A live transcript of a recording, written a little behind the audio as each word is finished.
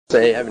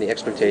Say, have any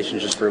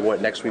expectations just for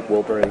what next week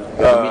will bring?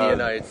 The media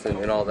nights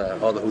and all the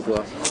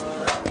hoopla?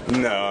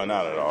 No,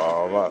 not at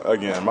all.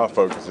 Again, my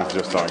focus is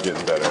just on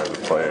getting better as a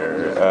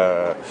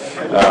player.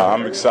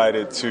 I'm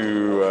excited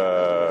to,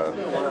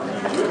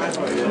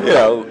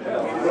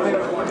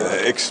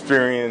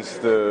 experience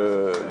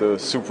the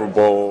Super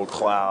Bowl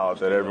cloud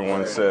that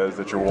everyone says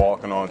that you're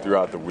walking on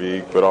throughout the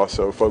week, but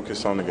also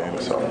focus on the game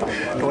itself.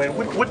 Dwayne,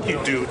 what do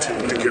you do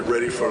to get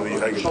ready for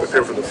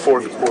prepare for the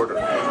fourth quarter?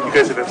 You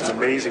guys have had some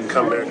amazing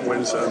comeback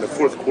wins in the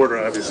fourth quarter.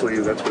 Obviously,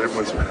 that's when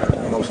everyone's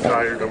most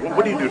tired.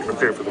 What do you do to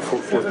prepare for the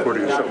fourth quarter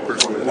yourself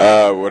personally?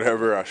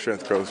 Whatever our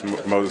strength coach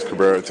Moses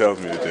Cabrera tells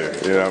me to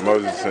do.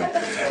 Moses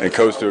and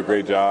coach do a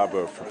great job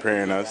of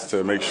preparing us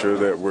to make sure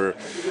that we're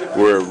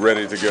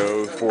ready to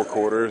go 4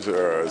 quarters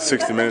or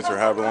 60 minutes or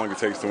however long it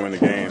takes to win the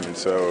game. And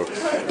so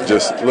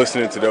just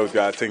listening to those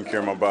guys, taking care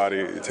of my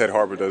body. Ted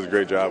Harper does a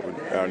great job with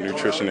our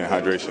nutrition and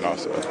hydration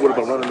also. What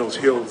about running those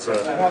hills,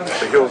 the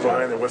hills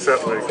behind it? What's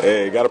that like?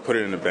 Hey, got to put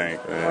it in the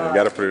bank, man.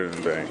 Got to put it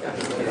in the bank.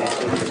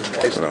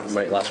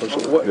 My last one.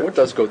 So what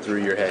does go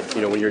through your head?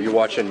 When you're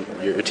watching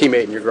your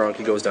teammate and your Gronk,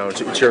 he goes down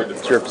to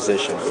your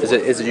position. Is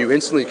it you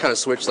instantly kind of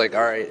switch like,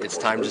 all right, it's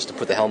time just to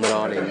put the helmet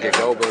on and get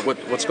go? But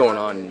what's going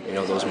on in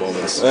those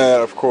moments?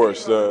 Of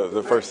course,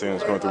 the first thing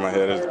that's going through my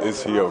head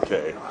is he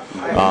okay?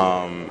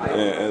 And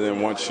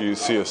then once you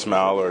see a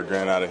smile or a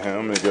grin out of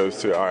him, it goes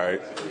to, all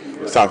right,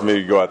 it's time for me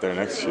to go out there and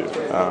execute.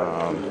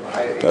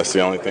 That's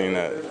the only thing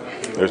that.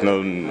 There's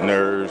no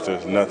nerves,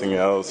 there's nothing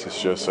else.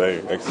 It's just,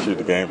 execute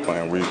the game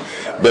plan. We've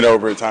been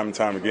over it time and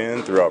time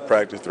again throughout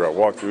practice, throughout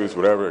walkthroughs,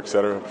 whatever,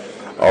 etc.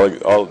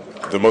 All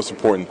the most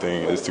important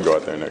thing is to go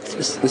out there and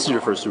execute. This is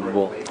your first Super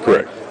Bowl.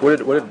 Correct. What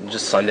did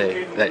just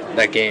Sunday,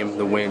 that game,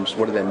 the win,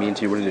 what did that mean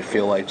to you? What did it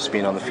feel like just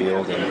being on the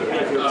field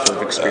and sort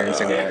of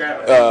experiencing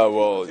that? I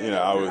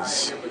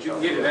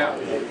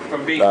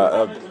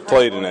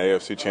played in the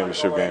AFC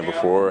Championship game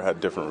before, had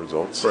different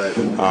results. Right.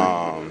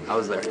 I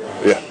was there.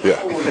 Yeah.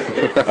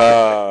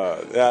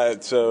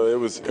 So it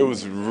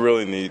was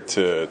really neat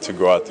to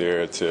go out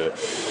there to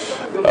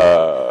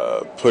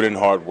put in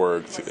hard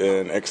work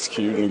and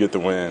execute and get the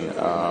win.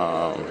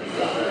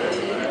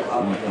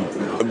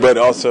 But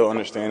also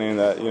understanding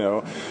that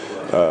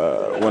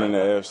winning the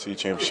AFC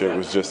Championship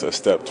was just a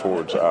step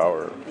towards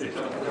our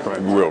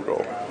real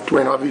goal.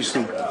 Dwayne,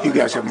 obviously you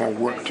guys have more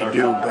work to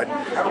do, but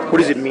what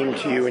does it mean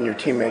to you and your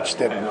teammates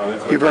that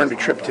you've earned a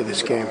trip to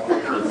this game?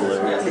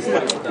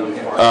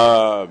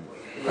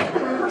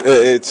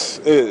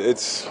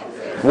 It's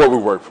what we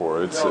work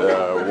for. It's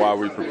why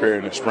we prepare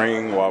in the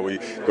spring, why we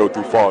go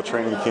through fall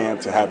training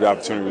camp to have the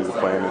opportunity to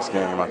play in this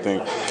game. I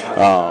think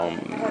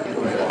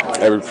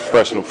every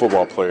professional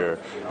football player,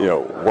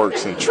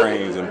 works and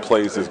trains and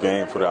plays this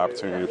game for the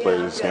opportunity to play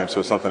this game. So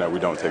it's something that we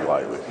don't take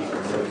lightly.